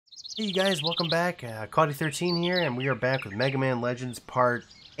Hey you guys, welcome back. Cloudy13 here, and we are back with Mega Man Legends Part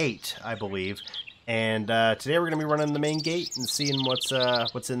 8, I believe. And today we're going to be running the main gate and seeing what's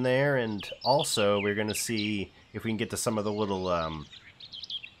in there, and also we're going to see if we can get to some of the little,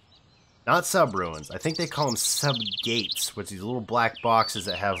 not sub-ruins. I think they call them sub-gates, which are these little black boxes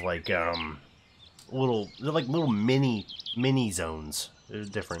that have like, they're like little mini zones. They're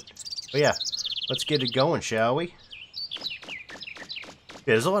different. But yeah, let's get it going, shall we?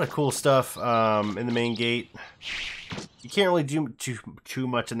 Yeah, there's a lot of cool stuff in the main gate. You can't really do too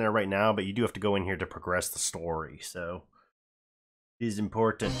much in there right now, but you do have to go in here to progress the story, so it is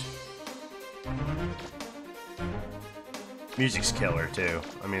important. Music's killer, too.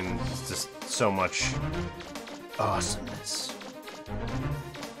 I mean, it's just so much awesomeness.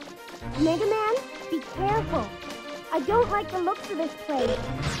 Mega Man, be careful. I don't like the looks of this place.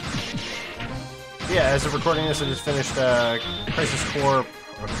 Yeah, as of recording this, I just finished Crisis Core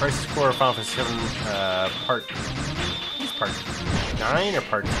Final Fantasy VII, part 9 or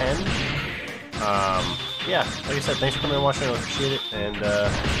part 10. Yeah, like I said, thanks for coming and watching. I appreciate it, and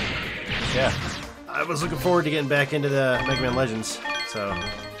yeah, I was looking forward to getting back into the Mega Man Legends. So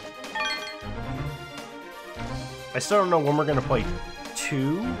I still don't know when we're gonna play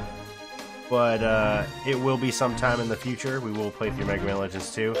 2. But it will be sometime in the future. We will play through Mega Man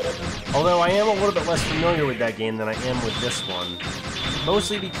Legends 2. Although I am a little bit less familiar with that game than I am with this one.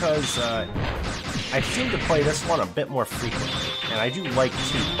 Mostly because I seem to play this one a bit more frequently. And I do like 2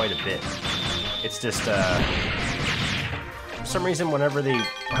 quite a bit. It's just, for some reason, when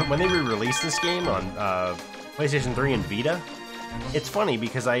they re-released this game on PlayStation 3 and Vita, it's funny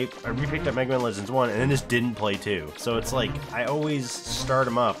because I repicked up Mega Man Legends 1 and then just didn't play 2. So it's like, I always start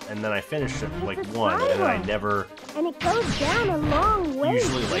them up and then I finish it like 1 and then I never... And it goes down a long way.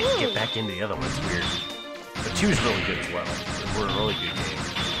 Usually like get back into the other one. It's weird. But 2 is really good as well. It's a really good game.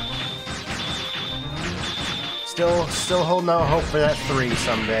 Still holding out hope for that 3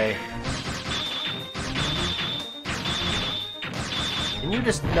 someday. Can you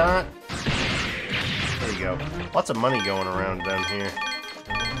just not... There you go. Lots of money going around down here.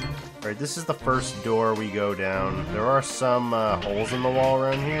 Alright, this is the first door we go down. There are some holes in the wall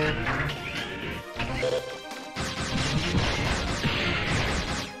around here.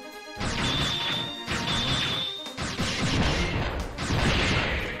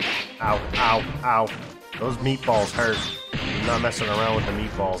 Ow, ow, ow. Those meatballs hurt. I'm not messing around with the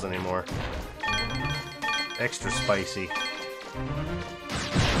meatballs anymore. Extra spicy.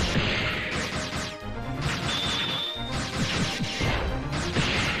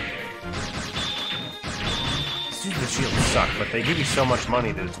 The shields suck, but they give you so much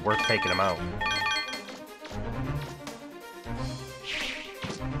money that it's worth taking them out.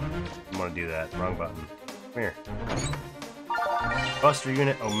 I want to do that. Wrong button. Come here. Buster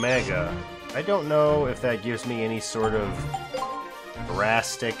Unit Omega. I don't know if that gives me any sort of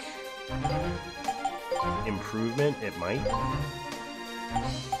drastic improvement. It might.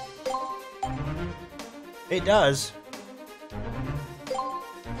 It does.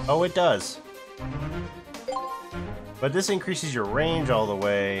 Oh, it does. But this increases your range all the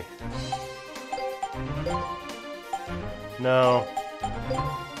way. No.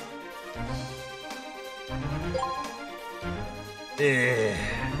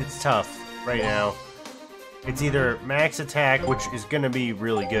 It's tough right now. It's either max attack, which is going to be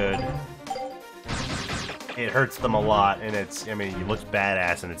really good. It hurts them a lot, and it looks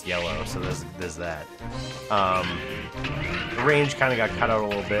badass and it's yellow, so there's that. The range kind of got cut out a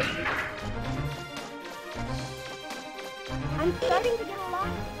little bit. I'm starting to get a lot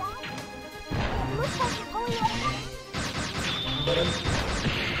of that. It looks like it's going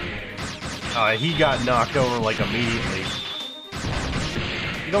over. He got knocked over like immediately.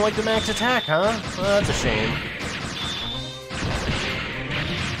 You don't like the max attack, huh? Well, that's a shame.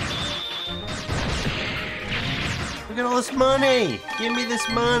 Look at all this money! Give me this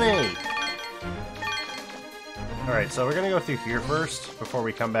money! Alright, so we're gonna go through here first before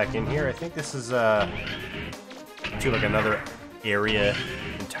we come back in here. I think this is to like another area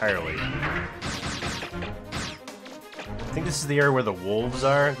entirely. I think this is the area where the wolves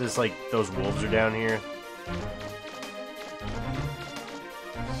are. There's like, those wolves are down here.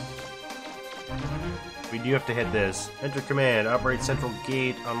 We do have to hit this. Enter command, operate central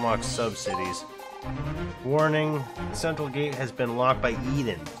gate, unlock sub-cities. Warning, central gate has been locked by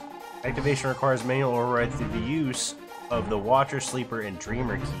Eden. Activation requires manual override through the use of the Watcher, Sleeper, and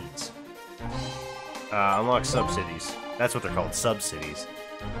Dreamer keys. Unlock sub-cities. That's what they're called, sub-cities.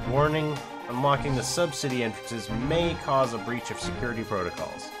 Warning, unlocking the sub-city entrances may cause a breach of security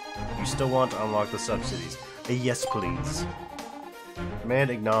protocols. You still want to unlock the sub-cities. Yes, please. Command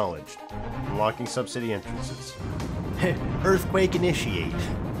acknowledged. Unlocking subcity entrances. Earthquake initiate.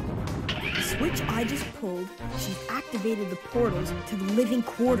 The switch I just pulled, she's activated the portals to the living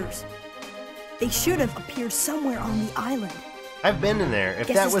quarters. They should have appeared somewhere on the island. I've been in there. If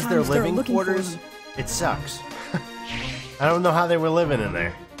Guess that it's was time their to start living looking for quarters, them. it sucks. I don't know how they were living in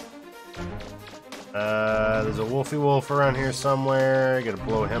there. There's a Wolfie Wolf around here somewhere. I gotta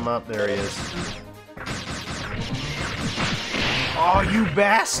blow him up. There he is. Oh, you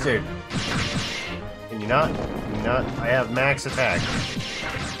bastard! Can you not? Can you not? I have max attack.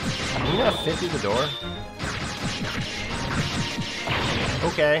 Can you not fit through the door?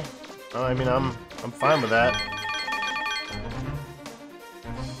 Okay. Well, I mean, I'm fine with that.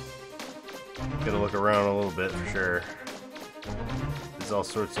 Gotta look around a little bit for sure. There's all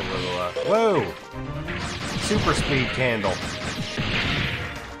sorts of little, whoa! Super speed candle.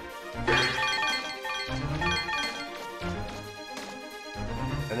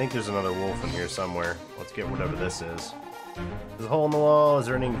 I think there's another wolf in here somewhere. Let's get whatever this is. There's a hole in the wall. Is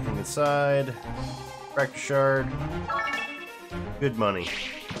there anything inside? Fracture shard. Good money.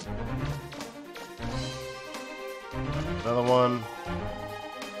 Another one.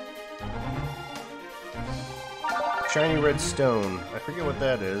 Shiny red stone. I forget what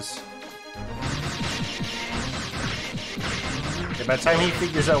that is. Okay, by the time he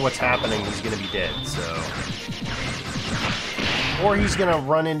figures out what's happening, he's gonna be dead, so... Or he's gonna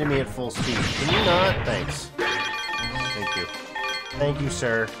run into me at full speed. Can you not? Thanks. Thank you. Thank you,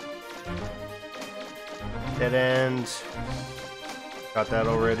 sir. Dead end. Got that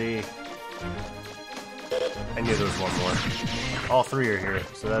already. I knew there was one more. All three are here,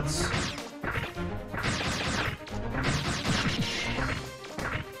 so that's...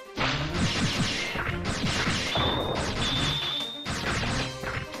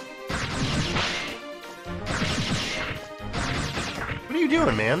 What are you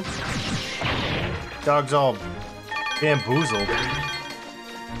doing, man? Dog's all bamboozled.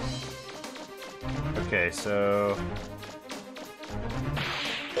 Okay, so...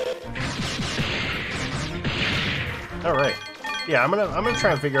 Alright. Yeah, I'm gonna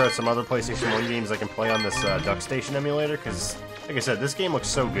try and figure out some other PlayStation 1 games I can play on this Duckstation emulator, because, like I said, this game looks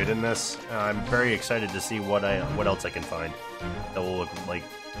so good in this. I'm very excited to see what else I can find that will look, like,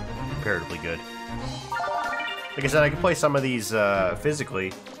 comparatively good. Like I said, I can play some of these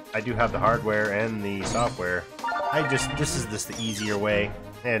physically. I do have the hardware and the software. This is just the easier way,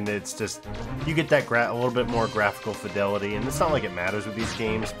 and it's just, you get that a little bit more graphical fidelity, and it's not like it matters with these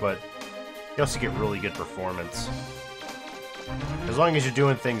games, but you also get really good performance. As long as you're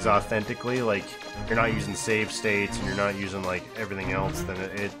doing things authentically, like you're not using save states and you're not using like everything else, then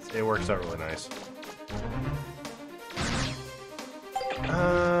it works out really nice.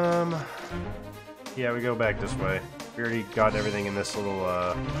 Yeah, we go back this way. We already got everything in this little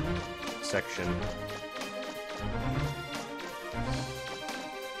section.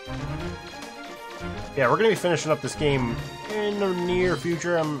 Yeah, we're gonna be finishing up this game in the near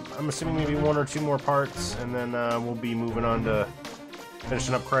future. I'm assuming maybe one or two more parts, and then we'll be moving on to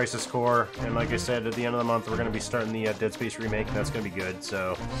finishing up Crisis Core. And like I said, at the end of the month, we're gonna be starting the Dead Space remake. And that's gonna be good.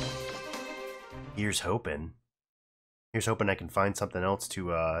 So here's hoping. Here's hoping I can find something else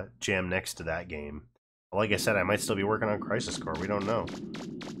to jam next to that game. Like I said, I might still be working on Crisis Core. We don't know.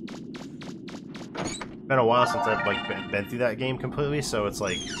 Been a while since I've like been through that game completely, so it's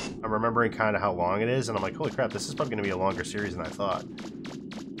like I'm remembering kind of how long it is, and I'm like, holy crap, this is probably going to be a longer series than I thought.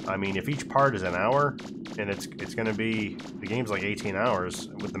 I mean, if each part is an hour, and it's going to be, the game's like 18 hours,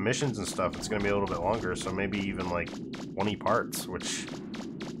 with the missions and stuff, it's going to be a little bit longer, so maybe even like 20 parts, which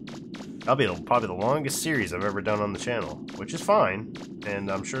that'll be probably the longest series I've ever done on the channel, which is fine,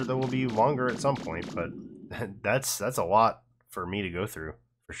 and I'm sure there will be longer at some point, but that's a lot for me to go through,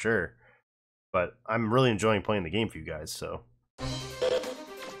 for sure. But I'm really enjoying playing the game for you guys, so.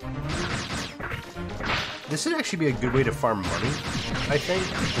 This would actually be a good way to farm money, I think,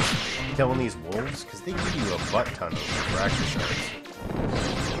 just killing these wolves, because they give you a butt ton of fracture shards.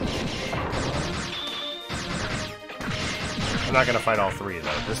 I'm not going to fight all three,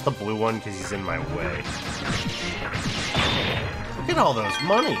 though. Just the blue one, because he's in my way. Look at all those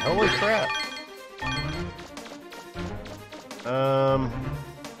money! Holy crap!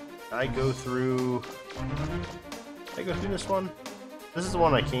 I go through this one? This is the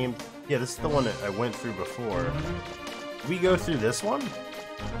one I came... Yeah, this is the one that I went through before. Did we go through this one?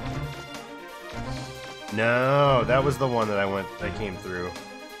 No, that was the one that I came through.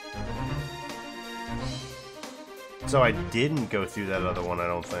 So I didn't go through that other one, I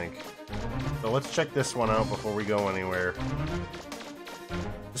don't think. So let's check this one out before we go anywhere.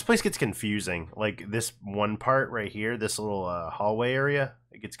 This place gets confusing. Like, this one part right here, this little hallway area,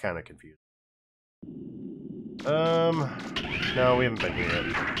 it gets kind of confusing. No, we haven't been here yet.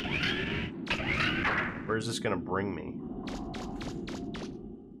 Where's this gonna bring me?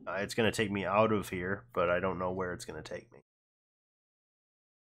 It's gonna take me out of here, but I don't know where it's gonna take me.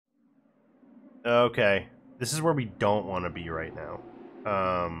 Okay, this is where we don't want to be right now.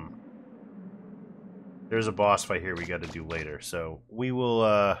 There's a boss fight here we got to do later, so we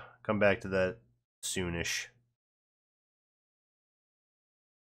will come back to that soonish.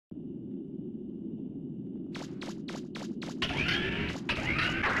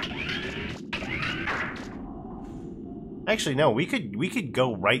 Actually, no, we could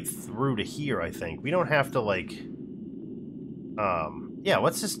go right through to here, I think. We don't have to, like... yeah,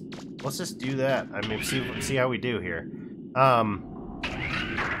 let's just do that. I mean, see how we do here.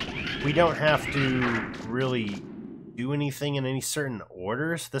 We don't have to really do anything in any certain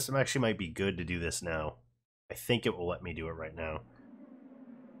orders. This actually might be good to do this now. I think it will let me do it right now.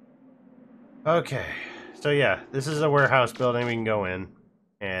 Okay, so yeah, this is a warehouse building we can go in,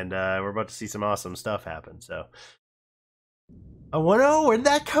 and we're about to see some awesome stuff happen, so... I want to know, where'd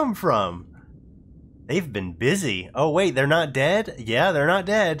that come from? They've been busy. Oh wait, they're not dead? Yeah, they're not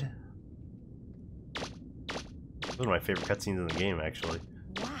dead. One of my favorite cutscenes in the game, actually.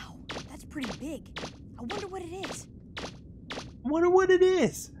 Wow, that's pretty big. I wonder what it is. I wonder what it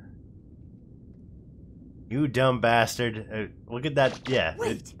is. You dumb bastard. Look at that. Yeah,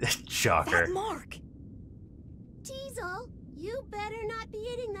 wait, shocker. That mark. Teasel, you better not be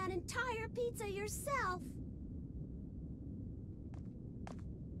eating that entire pizza yourself.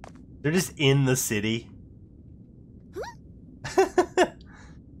 They're just in the city. Huh?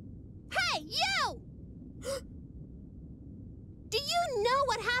 Hey, you! Do you know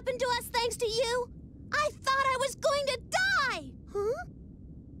what happened to us thanks to you? I thought I was going to die! Huh?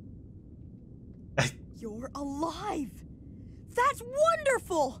 You're alive! That's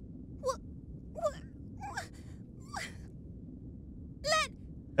wonderful! Let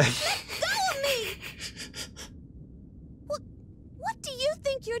go of me! What do you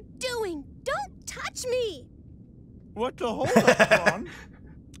think you're doing? Don't touch me! What the hold up, Ron?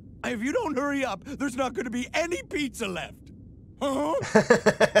 If you don't hurry up, there's not going to be any pizza left. Huh?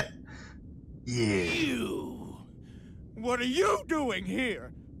 Yeah. You. What are you doing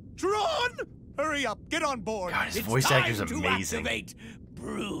here? Tron? Hurry up, get on board. God, his It's voice time actor's to amazing. activate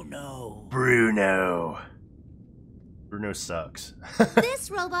Bruno. Bruno sucks. This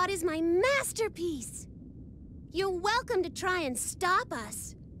robot is my masterpiece. You're welcome to try and stop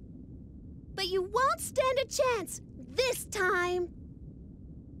us. But you won't stand a chance this time.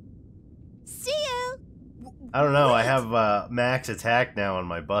 See you. I don't know. I have Max Attack now on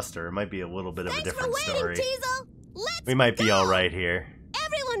my Buster. It might be a little bit of a different story. Teasel. Let's We might be go. all right here.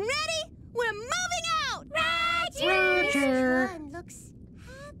 Everyone ready? We're moving out. Roger. Tron looks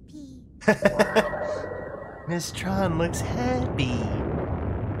happy. Miss Tron looks happy.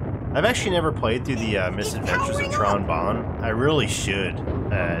 I've actually never played through the Misadventures of Tron Bonne. I really should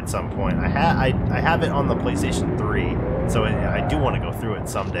at some point. I have it on the PlayStation 3, so I do want to go through it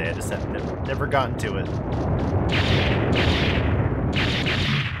someday. I just have never gotten to it.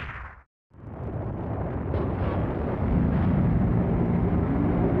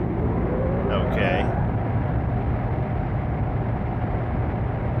 Okay.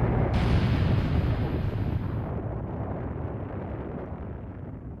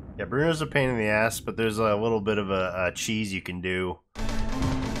 Yeah, Bruno's a pain in the ass, but there's a little bit of a cheese you can do.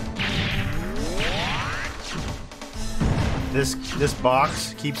 This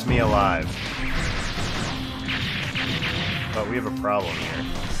box keeps me alive. But we have a problem here.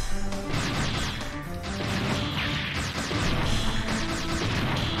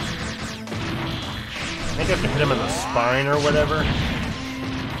 I think I have to hit him in the spine or whatever.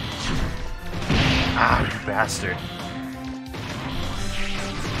 Ah, you bastard.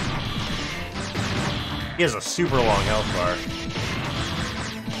 He has a super long health bar.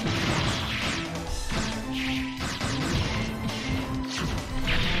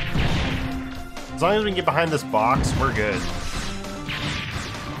 As long as we can get behind this box, we're good.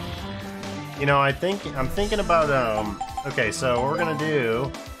 You know, I'm thinking about, okay, so what we're gonna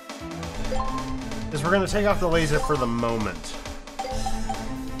do is we're gonna take off the laser for the moment.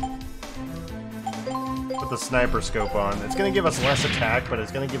 Put the sniper scope on. It's gonna give us less attack, but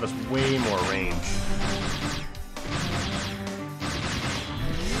it's gonna give us way more range.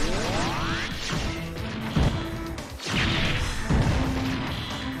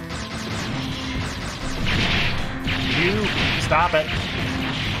 You stop it.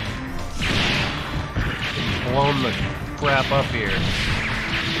 Blown the crap up here.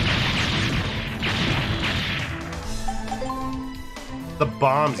 the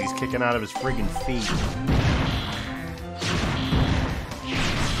bombs he's kicking out of his friggin' feet.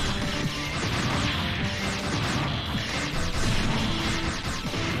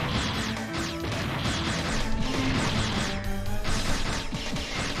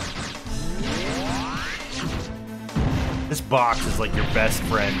 This box is like your best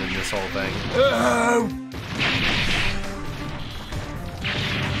friend in this whole thing. Oh!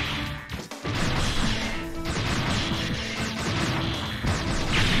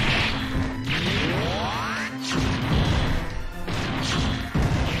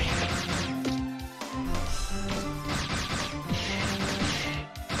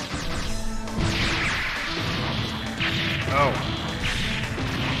 Oh.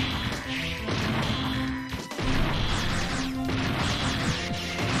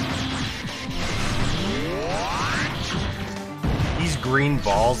 These green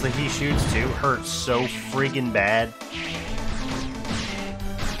balls that he shoots too hurt so friggin' bad.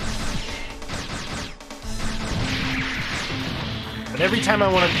 But every time I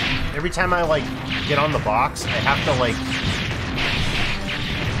like get on the box, I have to like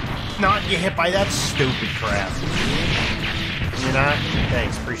not get hit by that stupid crap. You're not?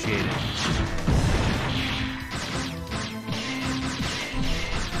 Thanks, appreciate it.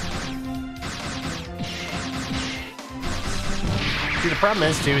 See, the problem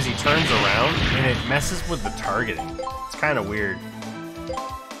is, too, is he turns around and it messes with the targeting. It's kind of weird. Do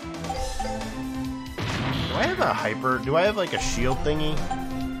I have a hyper? Do I have like a shield thingy?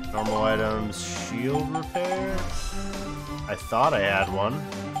 Normal items, shield repair? I thought I had one.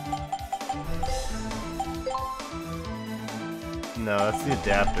 No, that's the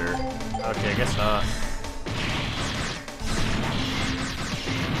adapter. Okay, I guess not.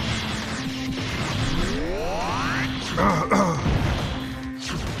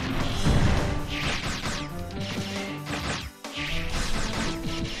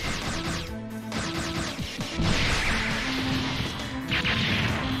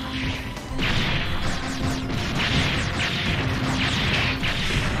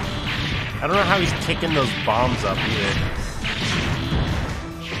 I don't know how he's kicking those bombs up either.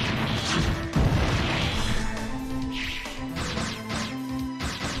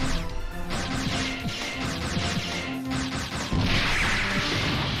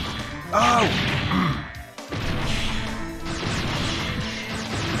 Oh!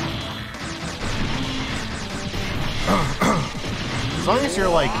 As long as you're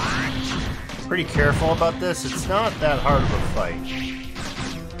like pretty careful about this, it's not that hard of a fight.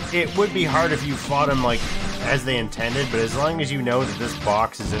 It would be hard if you fought him like as they intended, but as long as you know that this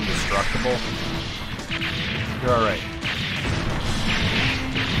box is indestructible, you're alright.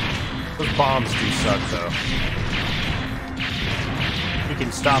 Those bombs do suck though. You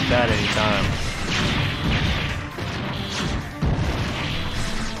can stop that anytime.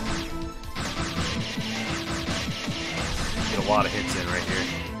 Get a lot of hits in right here.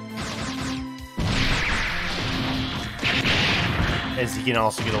 As he can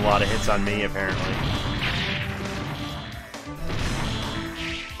also get a lot of hits on me, apparently.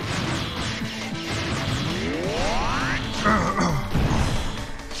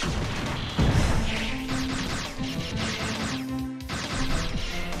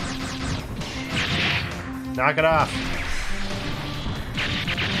 Knock it off.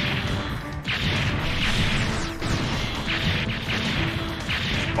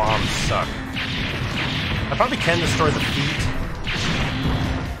 Bombs suck. I probably can destroy the feet.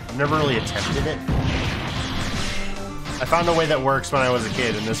 I've never really attempted it. I found a way that works when I was a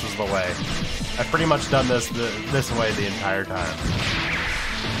kid, and this was the way. I've pretty much done this way the entire time.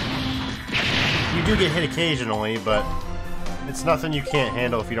 You do get hit occasionally, but it's nothing you can't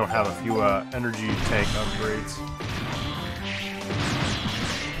handle if you don't have a few energy tank upgrades.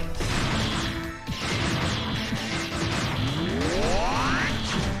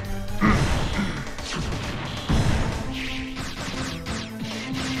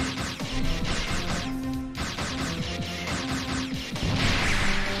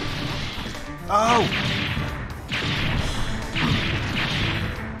 Oh!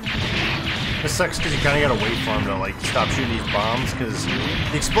 This sucks because you kind of gotta wait for him to like stop shooting these bombs because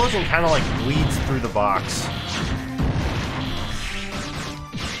the explosion kind of like bleeds through the box.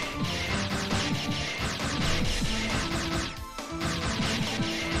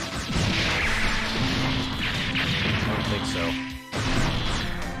 I don't think so.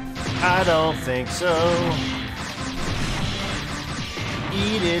 I don't think so.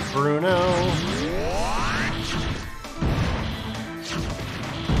 Eat it, Bruno.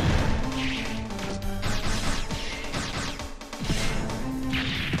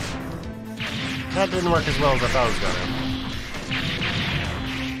 That didn't work as well as I thought it was gonna.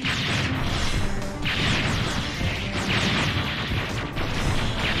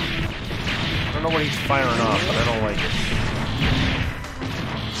 what he's firing off, but I don't like it.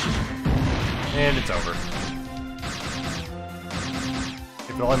 And it's over.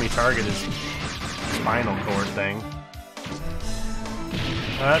 If they'll let me target his spinal cord thing.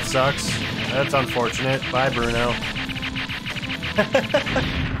 That sucks. That's unfortunate. Bye, Bruno.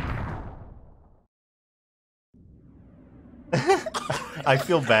 I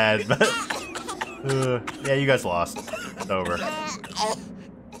feel bad, but yeah, you guys lost. It's over.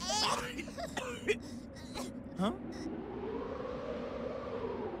 Huh?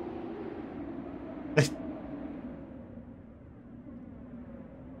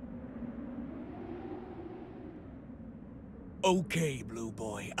 Okay, Blue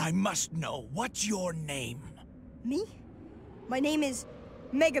Boy, I must know, what's your name? Me? My name is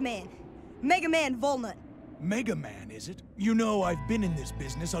Megaman. Megaman Volnut. Megaman, is it? You know, I've been in this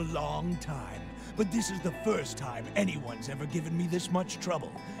business a long time, but this is the first time anyone's ever given me this much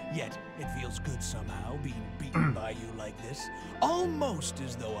trouble. Yet, it feels good somehow, being beaten by you like this. Almost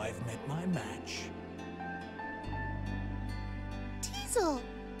as though I've met my match. Teasel!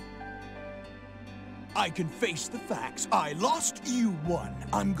 I can face the facts. I lost, you won.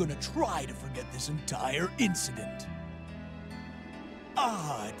 I'm gonna try to forget this entire incident.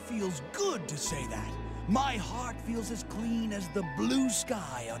 Ah, it feels good to say that. My heart feels as clean as the blue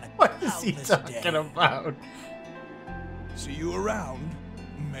sky on a What is he cloudless day. talking about? See you around,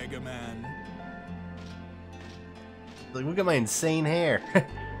 Megaman. Like, look at my insane hair.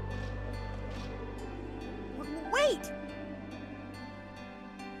 Wait!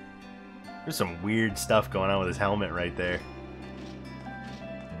 There's some weird stuff going on with his helmet right there.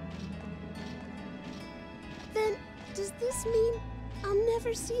 Then, does this mean I'll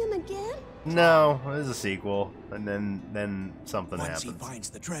never see him again? No, there's a sequel, and then something Once he happens.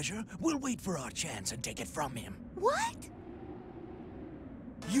 finds the treasure, we'll wait for our chance and take it from him. What?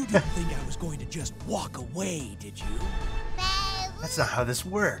 You didn't think I was going to just walk away, did you? That's not how this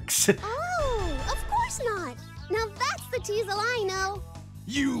works. Oh, of course not. Now that's the Teasel I know.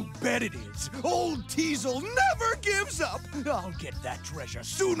 You bet it is. Old Teasel never gives up. I'll get that treasure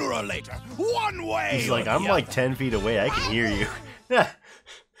sooner or later, one way. He's like, or I'm the like other." 10 feet away. I can hear you.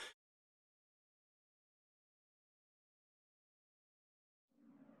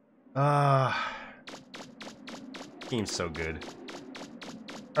 Game's so good.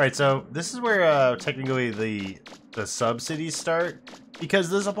 Alright, so this is where technically the sub-cities start. Because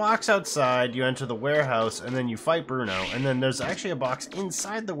there's a box outside, you enter the warehouse, and then you fight Bruno. And then there's actually a box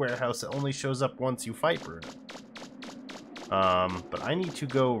inside the warehouse that only shows up once you fight Bruno. But I need to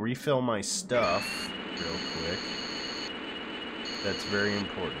go refill my stuff real quick. That's very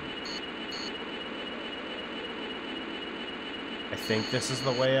important. I think this is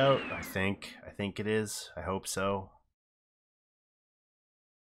the way out. I think it is. I hope so.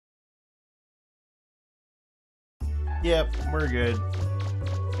 Yep, we're good.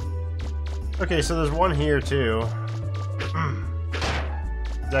 Okay, so there's one here too.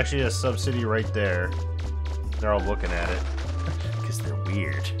 There's actually a sub-city right there. They're all looking at it because they're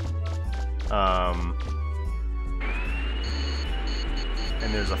weird.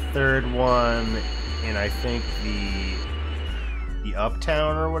 And there's a third one in, I think, the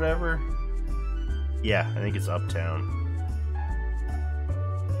Uptown or whatever. Yeah, I think it's Uptown.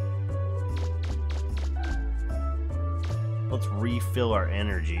 Let's refill our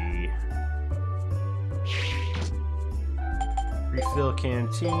energy. Refill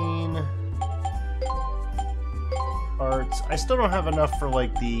canteen. Parts. I still don't have enough for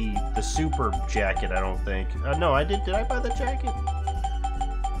like the super jacket, I don't think. No, I did. Did I buy the jacket?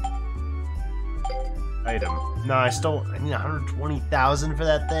 Item. No, I need 120,000 for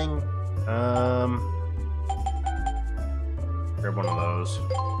that thing. Grab one of those.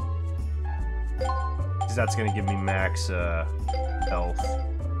 Because that's gonna give me max health.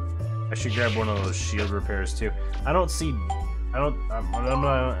 I should grab one of those shield repairs too. I'm not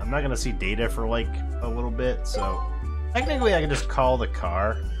gonna see data for like a little bit, so technically I can just call the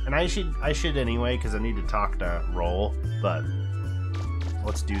car, and I should anyway because I need to talk to Roll. But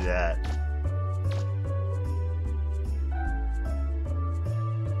let's do that.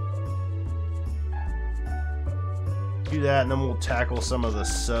 Do that, and then we'll tackle some of the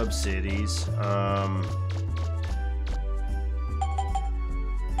sub-cities.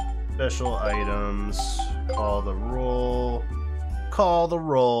 Special items. Call the roll. Call the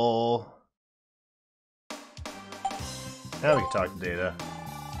roll. Now we can talk to Data.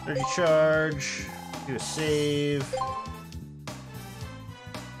 Energy charge. Do a save.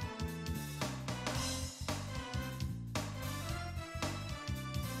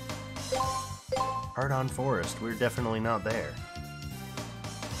 Hard-on Forest. We're definitely not there.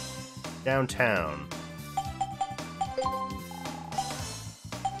 downtown.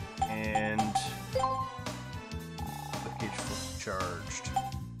 And lift gauge fully charged.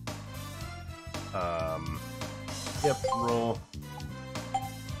 Yep, roll.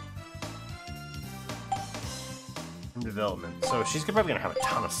 From development. So she's probably gonna have a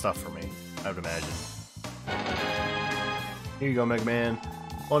ton of stuff for me, I would imagine. Here you go, Megaman.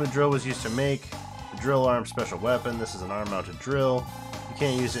 One drill was used to make the drill arm special weapon. This is an arm-mounted drill. You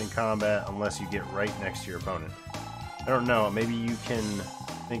can't use it in combat unless you get right next to your opponent. I don't know, maybe you can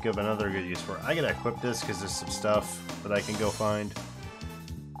think of another good use for it. I gotta equip this because there's some stuff that I can go find.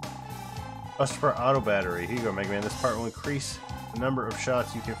 Buster Part Auto Battery. Here you go, Megaman. This part will increase the number of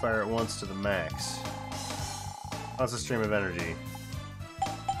shots you can fire at once to the max. Lots of stream of energy.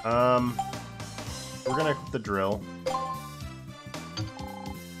 We're gonna equip the drill.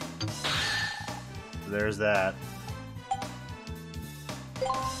 There's that.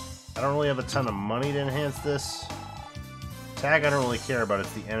 I don't really have a ton of money to enhance this. Tag I don't really care about,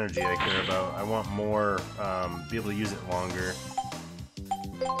 it's the energy I care about. I want more, be able to use it longer.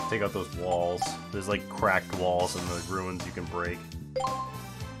 Take out those walls. There's like cracked walls and the ruins you can break.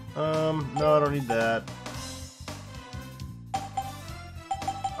 No, I don't need that.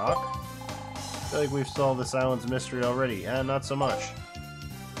 Hawk? I feel like we've solved this island's mystery already. Not so much.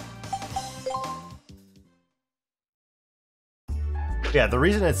 Yeah, the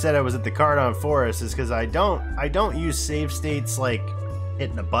reason it said I was at the Cardon Forest is because I don't use save states like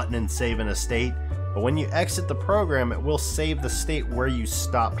hitting a button and saving a state, but when you exit the program, it will save the state where you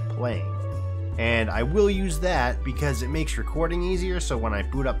stopped playing. And I will use that because it makes recording easier, so when I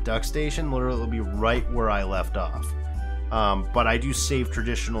boot up Duckstation, literally it'll be right where I left off. But I do save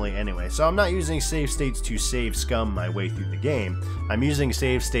traditionally anyway, so I'm not using save states to save scum my way through the game. I'm using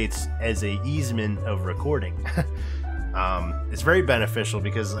save states as a easement of recording. It's very beneficial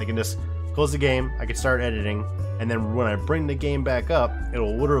because I can just close the game, I can start editing, and then when I bring the game back up,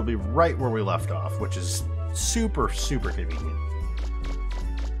 it'll literally be right where we left off, which is super, super convenient.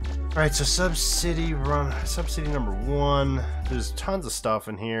 Alright, so Sub-City number 1. There's tons of stuff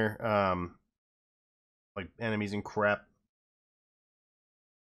in here, like enemies and crap.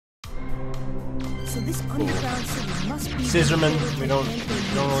 So this underground city must be Scissorman. We don't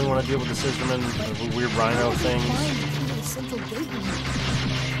really want to deal with the Scissorman, the weird rhino things.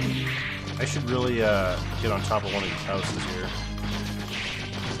 I should really get on top of one of these houses here.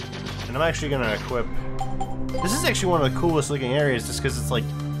 And I'm actually gonna equip. This is actually one of the coolest looking areas, just because it's like,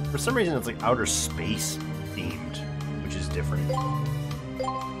 for some reason, it's like outer space themed, which is different.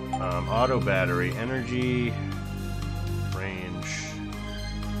 Auto battery, energy, range.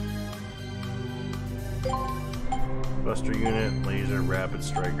 Buster unit, laser, rapid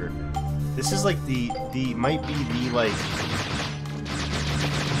striker. This is like might be the like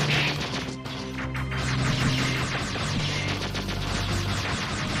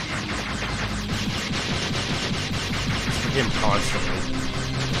him constantly.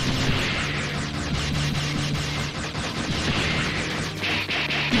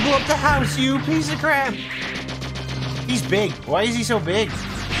 You blew up the house, you piece of crap! He's big. Why is he so big?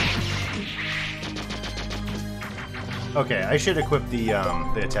 Okay, I should equip the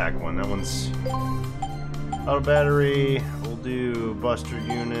attack one. That one's auto battery. We'll do Buster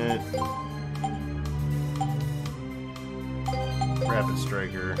unit, rapid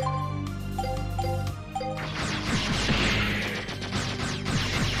striker.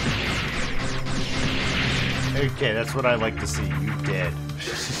 Okay, that's what I like to see. You dead.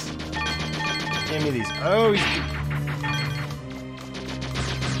 Give me these. Oh, he's...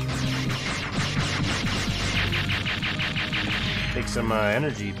 Take some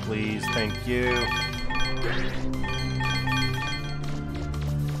energy, please. Thank you.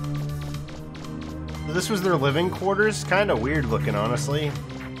 So this was their living quarters. Kind of weird looking, honestly.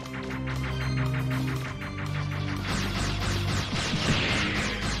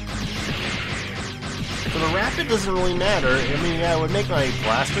 So the rapid doesn't really matter. I mean, yeah, it would make my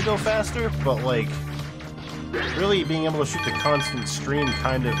blaster go faster, but like, really being able to shoot the constant stream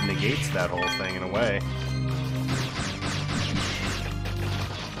kind of negates that whole thing in a way.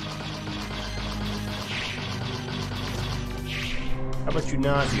 How about you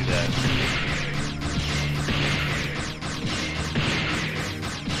not do that?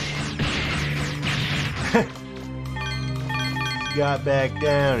 He got back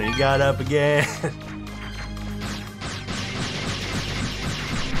down and he got up again.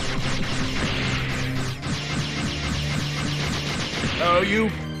 Oh, you!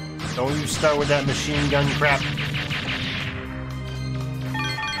 Don't you start with that machine gun crap.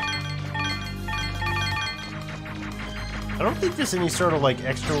 I don't think there's any sort of like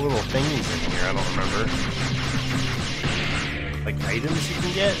extra little things in here. I don't remember. Like items you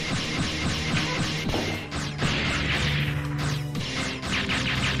can get.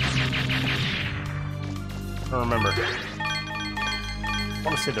 I don't remember. I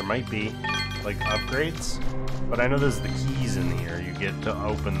want to say there might be like upgrades, but I know there's the keys in here you get to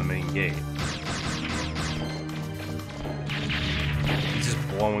open the main gate. He's just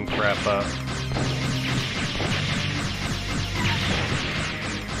blowing crap up.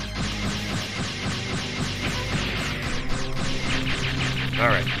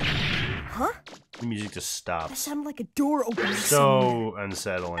 Alright. Huh? The music just stopped. That sounded like a door opening. So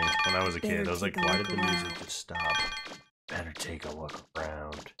unsettling when I was a kid. I was like, Better why take did a the look music around. just stop? Better take a look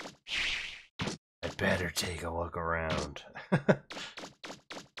around. I better take a look around.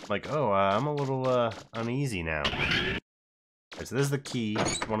 Like, oh, I'm a little uneasy now. Okay, so this is the key,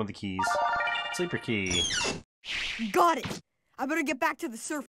 one of the keys. Sleeper key. Got it. I better get back to the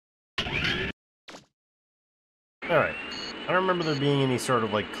surface. Alright. I don't remember there being any sort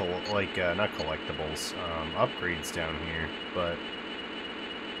of like, not collectibles, upgrades down here, but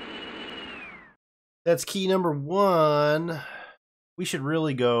that's key number 1. We should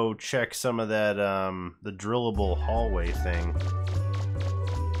really go check some of that, the drillable hallway thing.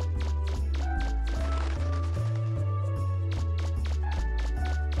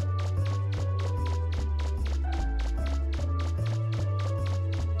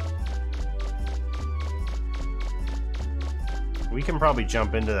 We can probably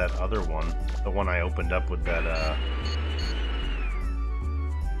jump into that other one, the one I opened up with that,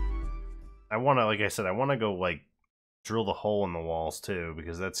 I wanna, like I said, I wanna go, like, drill the hole in the walls, too,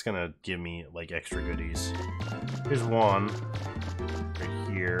 because that's gonna give me, like, extra goodies. Here's one. Right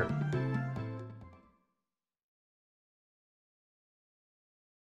here.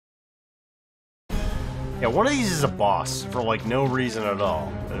 Yeah, one of these is a boss, for, like, no reason at all.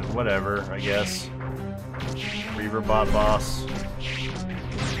 Whatever, I guess. Reaverbot boss.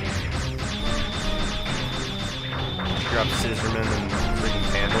 Drop Scissorman and freaking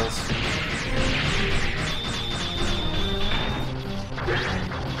candles.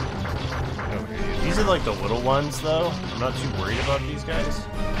 Okay, these are like the little ones, though. I'm not too worried about these guys.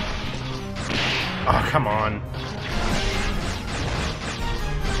 Oh, come on.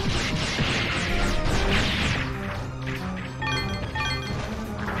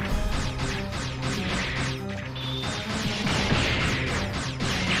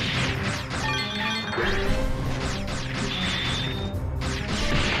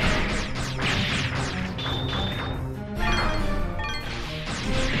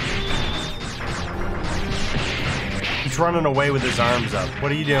 He's running away with his arms up.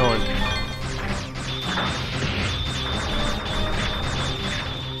 What are you doing?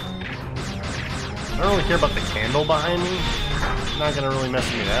 I don't really care about the candle behind me. It's not gonna really mess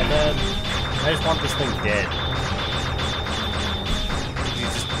with me that bad. I just want this thing dead.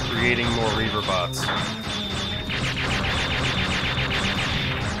 He's just creating more Reaver bots.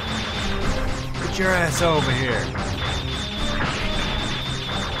 Get your ass over here.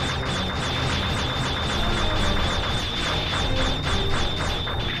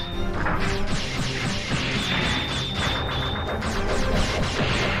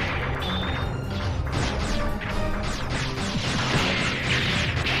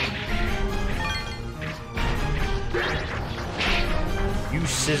 You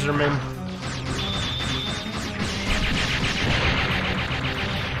scissorman.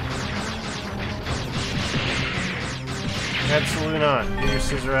 Absolutely not. Get your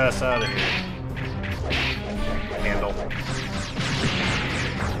scissor ass out of here. Handle.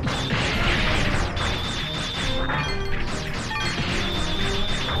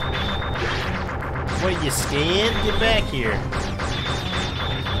 What, you scared? Get back here.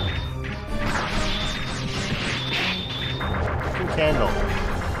 Candle.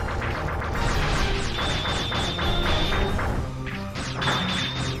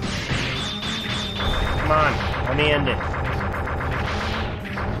 Come on, let me end it.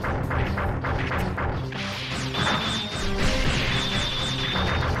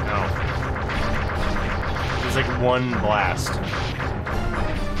 No. There's like one blast.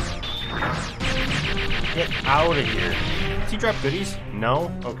 Get out of here. Does he drop goodies?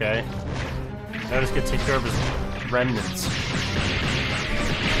 No? Okay. Now I just gotta take care of his remnants.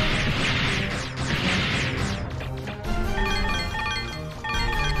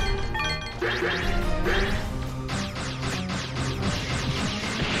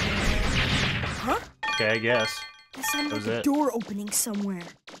 Huh? Okay, I guess. That sounded like a door opening somewhere.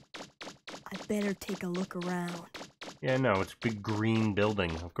 I better take a look around. Yeah, no, it's a big green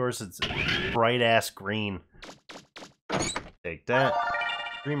building. Of course, it's bright-ass green. Take that.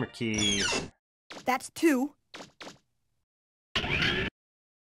 Dreamer key. That's 2.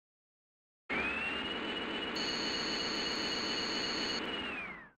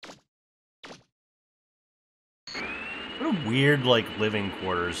 What a weird, like, living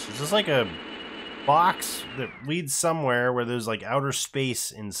quarters. Is this like a box that leads somewhere where there's, like, outer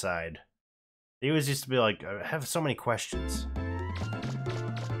space inside? They always used to be like, I have so many questions.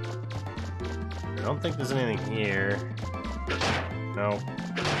 I don't think there's anything here. No.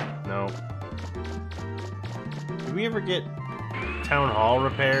 No. Did we ever get Town Hall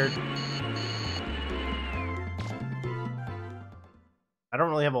repaired? I don't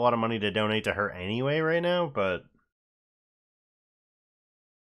really have a lot of money to donate to her anyway right now, but...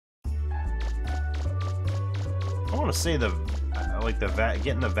 I want to say like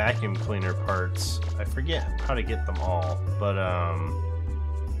getting the vacuum cleaner parts. I forget how to get them all, but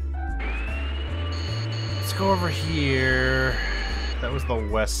let's go over here. That was the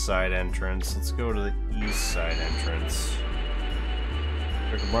west side entrance. Let's go to the east side entrance.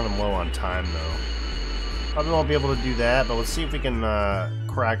 We're running low on time though. Probably won't be able to do that, but let's see if we can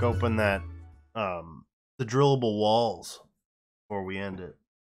crack open that the drillable walls before we end it.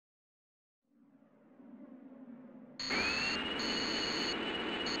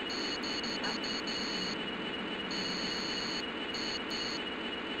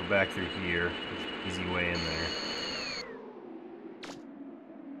 Go back through here. There's an easy way in there.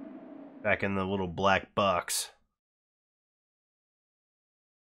 Back in the little black box.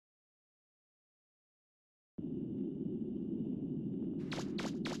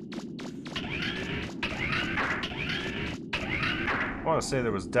 I want to say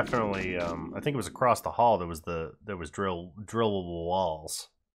there was definitely, I think it was across the hall. There was drillable walls.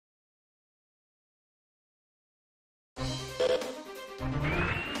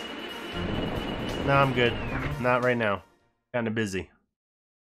 No, I'm good. Not right now. Kind of busy.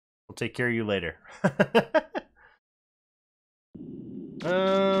 We'll take care of you later.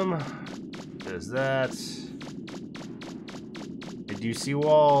 There's that. I do see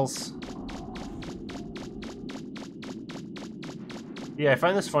walls. Yeah, I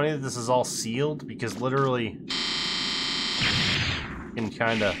find this funny that this is all sealed because literally you can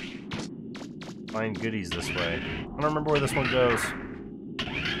kind of find goodies this way. I don't remember where this one goes.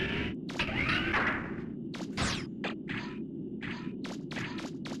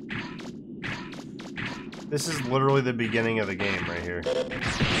 This is literally the beginning of the game right here.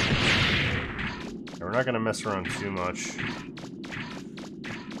 We're not going to mess around too much.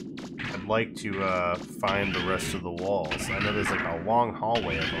 I'd like to find the rest of the walls. I know there's like a long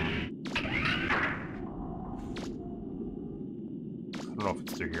hallway of them. I don't know if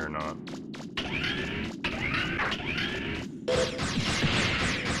it's through here or not.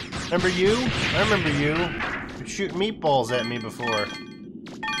 Remember you? I remember you. You were shooting meatballs at me before.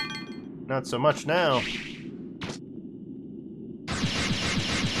 Not so much now.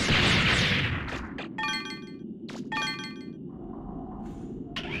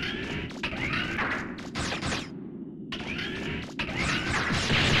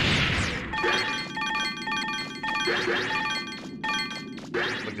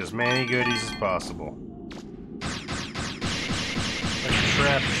 Look, as many goodies as possible. There's a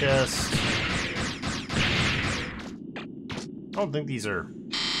trap chest. I don't think these are...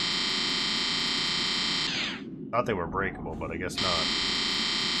 Thought they were breakable, but I guess not.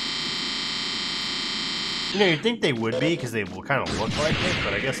 You know, you'd think they would be, because they will kind of look like it,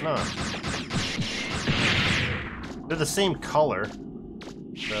 but I guess not. They're the same color,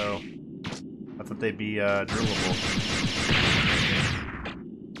 so I thought they'd be drillable.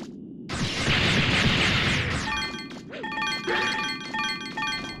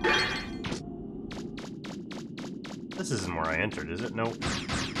 This isn't where I entered, is it? Nope.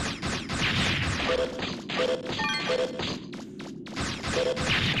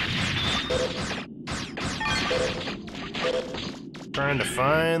 Trying to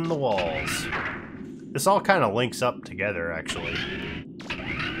find the walls. This all kind of links up together, actually.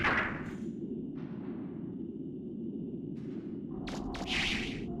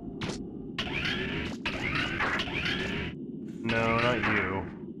 No, not you.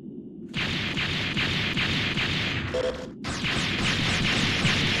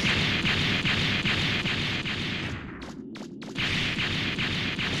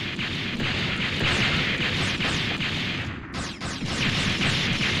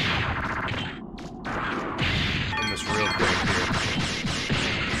 This real quick here.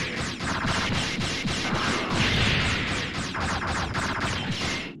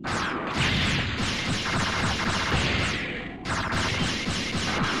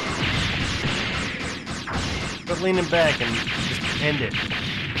 leaning back and just end it.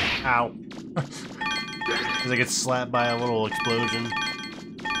 Ow. As I get slapped by a little explosion.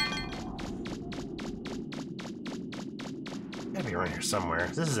 Gotta be around here somewhere.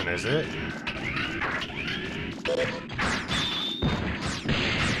 This isn't, is it?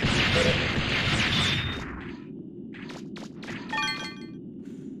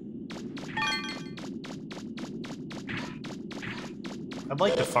 I'd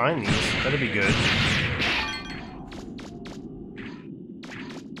like to find these. That'd be good.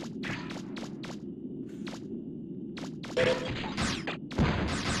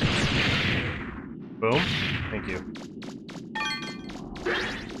 Boom. Thank you.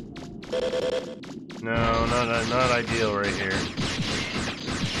 No, not ideal right here.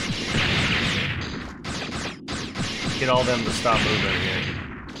 Get all them to stop moving here.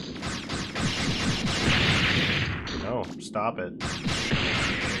 No, stop it.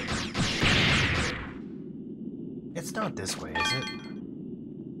 It's not this way, is it?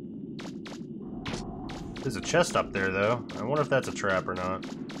 There's a chest up there, though. I wonder if that's a trap or not.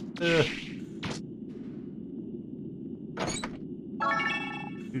 Ugh.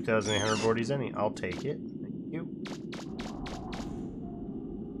 2,800 boardies any. I'll take it. Thank you.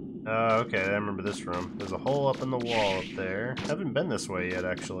 Okay, I remember this room. There's a hole up in the wall up there. Haven't been this way yet,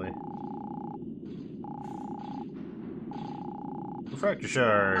 actually. Refractor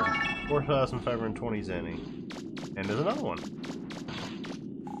shard. 4,520 zenny. And there's another one.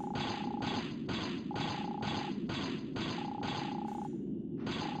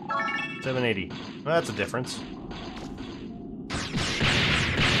 $780. Well, that's a difference.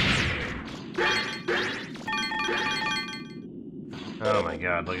 Oh my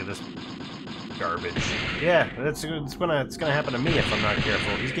god, look at this garbage. Yeah, it's gonna happen to me if I'm not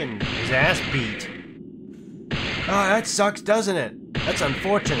careful. He's getting his ass beat. Oh, that sucks, doesn't it? That's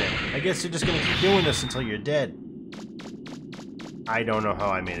unfortunate. I guess you're just gonna keep doing this until you're dead. I don't know how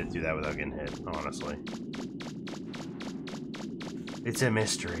I made it through that without getting hit, honestly. It's a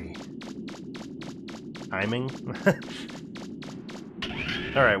mystery. Timing?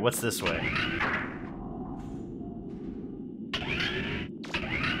 Alright, what's this way?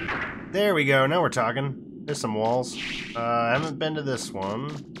 There we go, now we're talking. There's some walls. I haven't been to this one,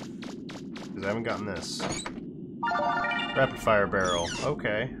 because I haven't gotten this. Rapid fire barrel.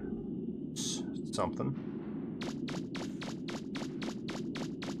 Okay. Something.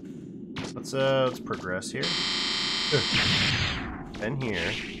 Let's progress here. Been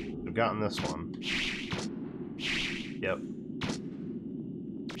here. We've gotten this one. Yep.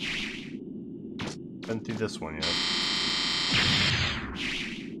 Been through this one yet.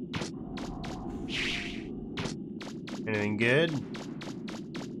 Anything good?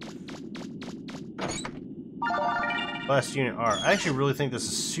 Last unit R. I actually really think this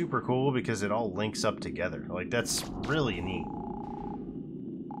is super cool because it all links up together. Like, that's really neat.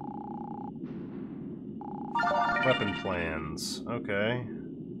 Weapon plans. Okay.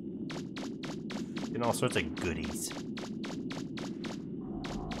 Getting all sorts of goodies.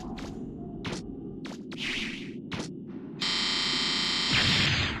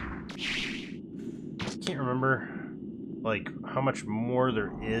 Can't remember, like, how much more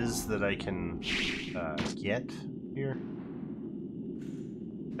there is that I can get here.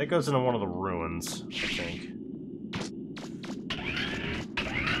 That goes into one of the ruins, I think.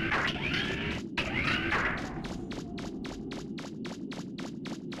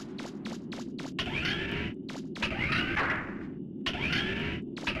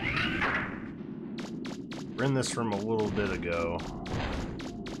 We're in this room a little bit ago.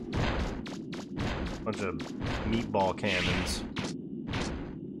 Bunch of meatball cannons.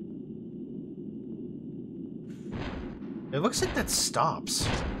 It looks like that stops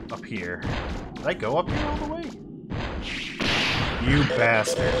up here. Did I go up here all the way? You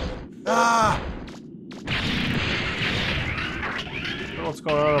bastard. Ah! I don't know what's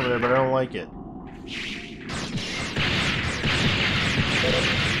going on over there, but I don't like it.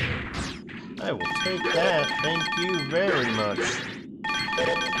 I will take that. Thank you very much.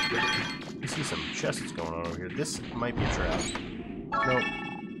 I see some chests going on over here. This might be a trap. Nope.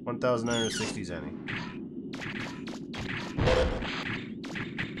 1,960 zenny.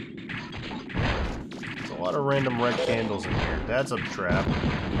 There's a lot of random red candles in here. That's a trap.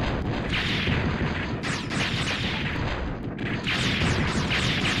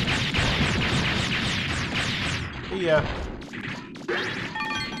 Yeah.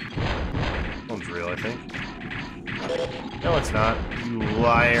 One's real, I think. No, it's not. You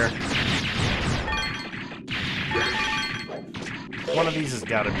liar. One of these has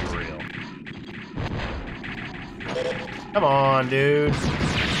got to be real. Come on, dude.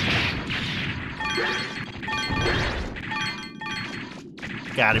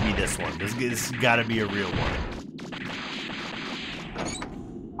 gotta be this one. This gotta be a real one.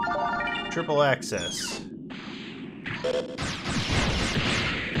 Triple access.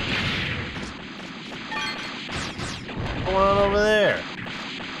 What's going on over there?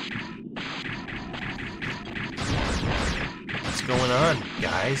 What's going on,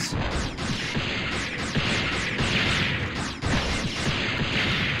 guys?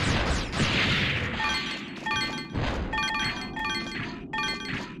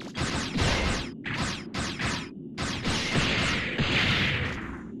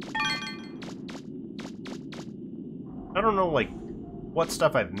 I don't know, like, what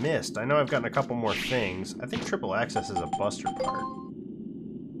stuff I've missed. I know I've gotten a couple more things. I think triple access is a buster part.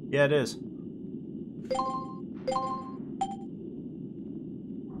 Yeah, it is.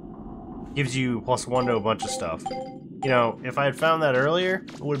 Gives you +1 to a bunch of stuff. You know, if I had found that earlier,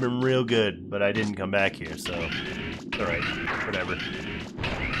 it would have been real good, but I didn't come back here, so it's alright. Whatever.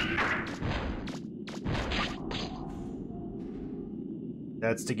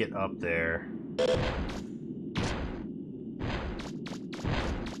 That's to get up there.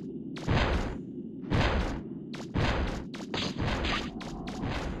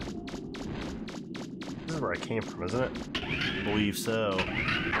 This is where I came from, isn't it? I believe so.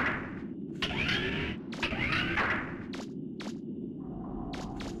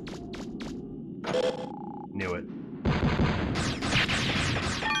 Knew it. I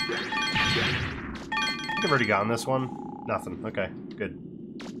think I've already gotten this one. Nothing. Okay, good.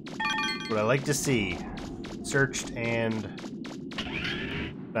 What I like to see. Searched and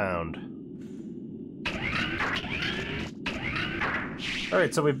found.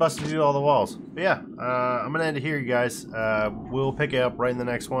 Alright, so we busted through all the walls. But yeah, I'm gonna end it here, you guys. We'll pick it up right in the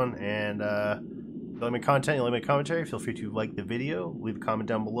next one, and if you like my content, you like my commentary, feel free to like the video, leave a comment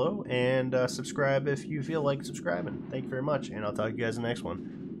down below, and subscribe if you feel like subscribing. Thank you very much, and I'll talk to you guys in the next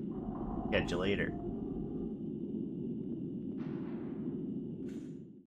one. Catch you later.